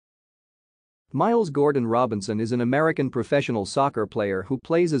Miles Gordon Robinson is an American professional soccer player who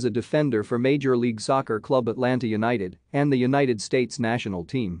plays as a defender for Major League Soccer club Atlanta United and the United States national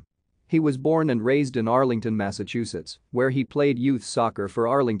team. He was born and raised in Arlington, Massachusetts, where he played youth soccer for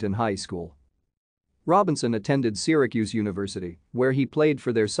Arlington High School. Robinson attended Syracuse University, where he played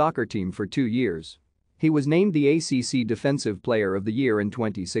for their soccer team for 2 years. He was named the ACC Defensive Player of the Year in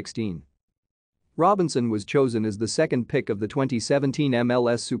 2016. Robinson was chosen as the second pick of the 2017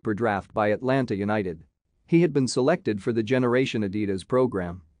 MLS Super Draft by Atlanta United. He had been selected for the Generation Adidas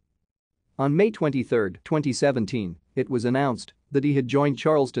program. On May 23, 2017, it was announced that he had joined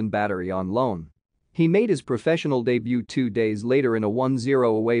Charleston Battery on loan. He made his professional debut 2 days later in a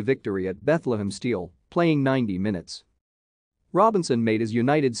 1-0 away victory at Bethlehem Steel, playing 90 minutes. Robinson made his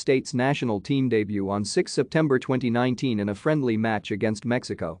United States national team debut on 6 September 2019 in a friendly match against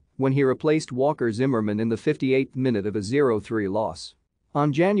Mexico when he replaced Walker Zimmerman in the 58th minute of a 0-3 loss.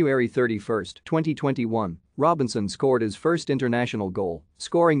 On January 31, 2021, Robinson scored his first international goal,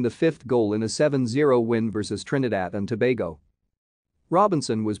 scoring the fifth goal in a 7-0 win versus Trinidad and Tobago.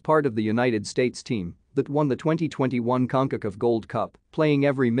 Robinson was part of the United States team that won the 2021 CONCACAF Gold Cup, playing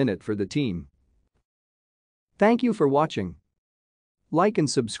every minute for the team. Thank you for watching. Like and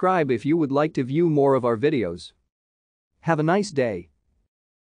subscribe if you would like to view more of our videos. Have a nice day.